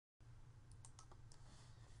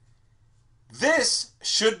This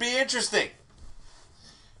should be interesting.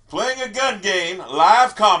 Playing a gun game,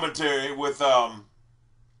 live commentary with two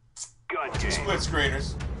split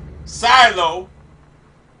screeners, Silo,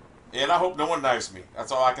 and I hope no one knifes me.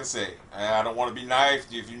 That's all I can say. I don't want to be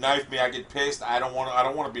knifed. If you knife me, I get pissed. I don't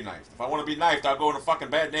want to be knifed. If I want to be knifed, I'll go in a fucking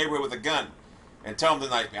bad neighborhood with a gun and tell them to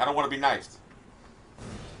knife me. I don't want to be knifed.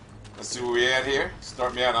 Let's see where we at here.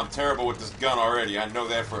 Start me out. I'm terrible with this gun already. I know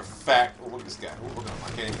that for a fact. Oh, look at this guy. Oh, look at him. I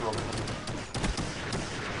can't even throw him.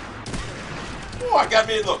 Oh, I got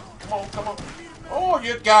me. Look. Come on, come on. Oh,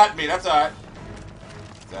 you got me. That's alright.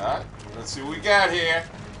 That's alright. Let's see what we got here.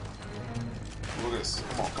 Look at this.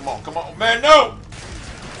 Come on, come on, come on. Man, no!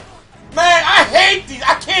 Man, I hate these.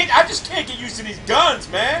 I just can't get used to these guns,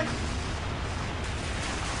 man.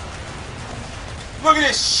 Look at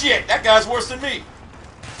this shit. That guy's worse than me.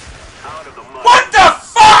 What the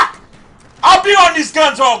fuck? I'll be on these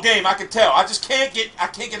guns all game, I can tell. I can't get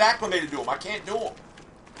acclimated to them. I can't do them.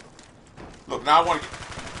 Look, now I want to get...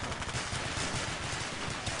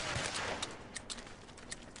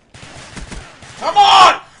 Come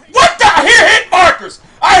on! What the? I hear hit markers!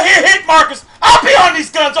 I hear hit markers! I'll be on these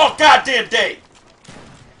guns all goddamn day!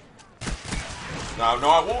 No,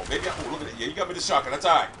 I won't. Maybe I... Oh, look at it. Yeah, you got me the shotgun. That's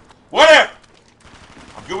alright. Whatever!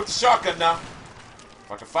 I'm good with the shotgun now.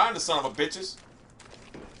 If I can find the son of a bitches.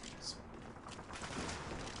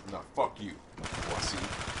 No, fuck you. Oh, I see you.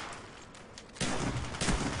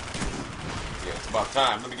 Yeah, it's about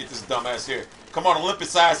time. Let me get this dumbass here. Come on,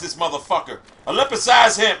 Olympicize this motherfucker.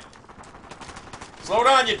 Olympicize him! Slow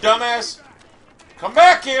down, you dumbass. Come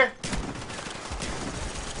back here.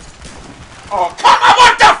 Oh, come on,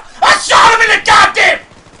 what the? I shot him in the goddamn...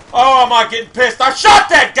 Oh, am I getting pissed? I shot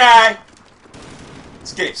that guy!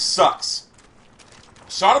 This game sucks.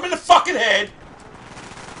 Shot him in the fucking head.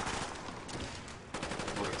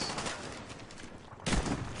 Look at this.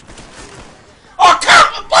 Oh,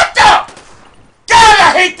 come on, what the? God,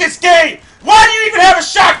 I hate this game! Why do you even have a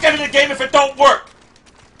shotgun in the game if it don't work?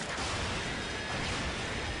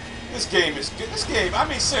 This game is good. This game, I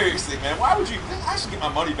mean, seriously, man. Why would you... I should get my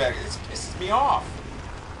money back. It pisses me off.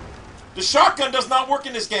 The shotgun does not work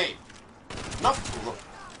in this game. Nothing. Look.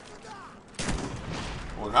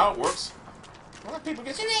 Well, now it works. Well, people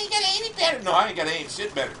get, you gotta aim it better. No, I ain't gotta aim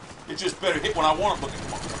shit better. It just better hit when I want it. Look,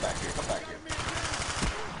 come on, come back here. Come back here.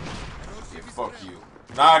 Yeah, fuck you.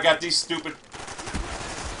 Now I got these stupid...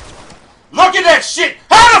 Look at that shit!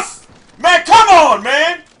 How the f... Man, come on,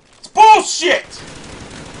 man! It's bullshit!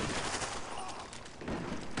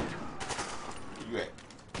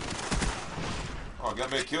 Oh,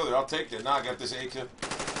 got me a kill there. I'll take that. Now I got this AK.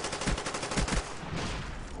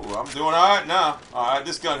 Ooh, I'm doing alright now. Alright,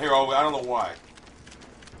 this gun here, I don't know why.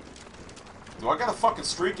 Do I got a fucking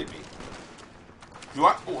streak in me? Do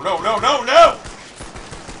I? Oh, no, no, no, no!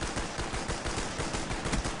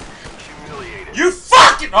 Humiliated. You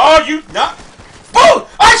fucking... Oh, you not... Boo!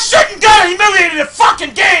 I shouldn't got humiliated in the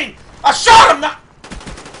fucking game! I shot him now!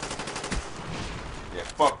 Yeah,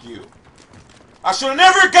 fuck you. I should have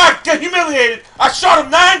never got humiliated. I shot him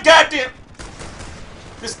 9 goddamn...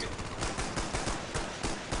 This gun...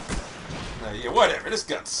 Yeah, whatever. This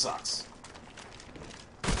gun sucks.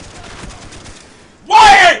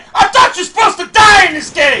 Why? I thought you're supposed to die in this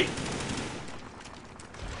game!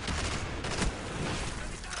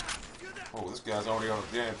 Oh, this guy's already on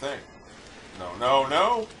the damn thing. No, no,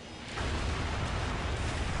 no.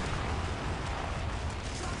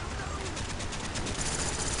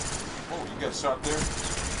 Oh, you got shot there?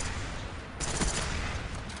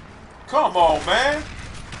 Come on, man!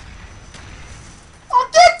 Oh,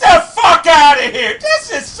 get the fuck out of here!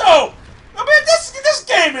 This is so... I mean, this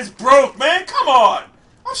game is broke, man! Come on!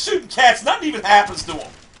 I'm shooting cats, nothing even happens to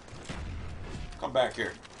them. Come back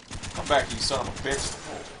here. Come back here, you son of a bitch.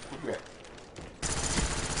 Oh, where you at?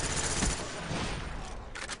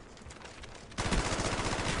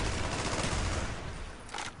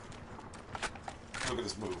 Look at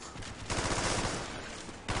this move.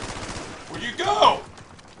 Where'd you go?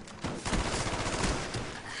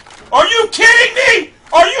 Are you kidding me?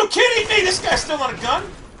 Are you kidding me? This guy's still on a gun?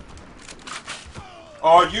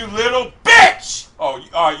 Oh, you little bitch! Oh,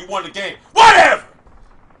 you won the game. Whatever!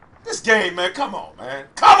 This game, man, come on, man.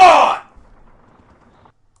 Come on!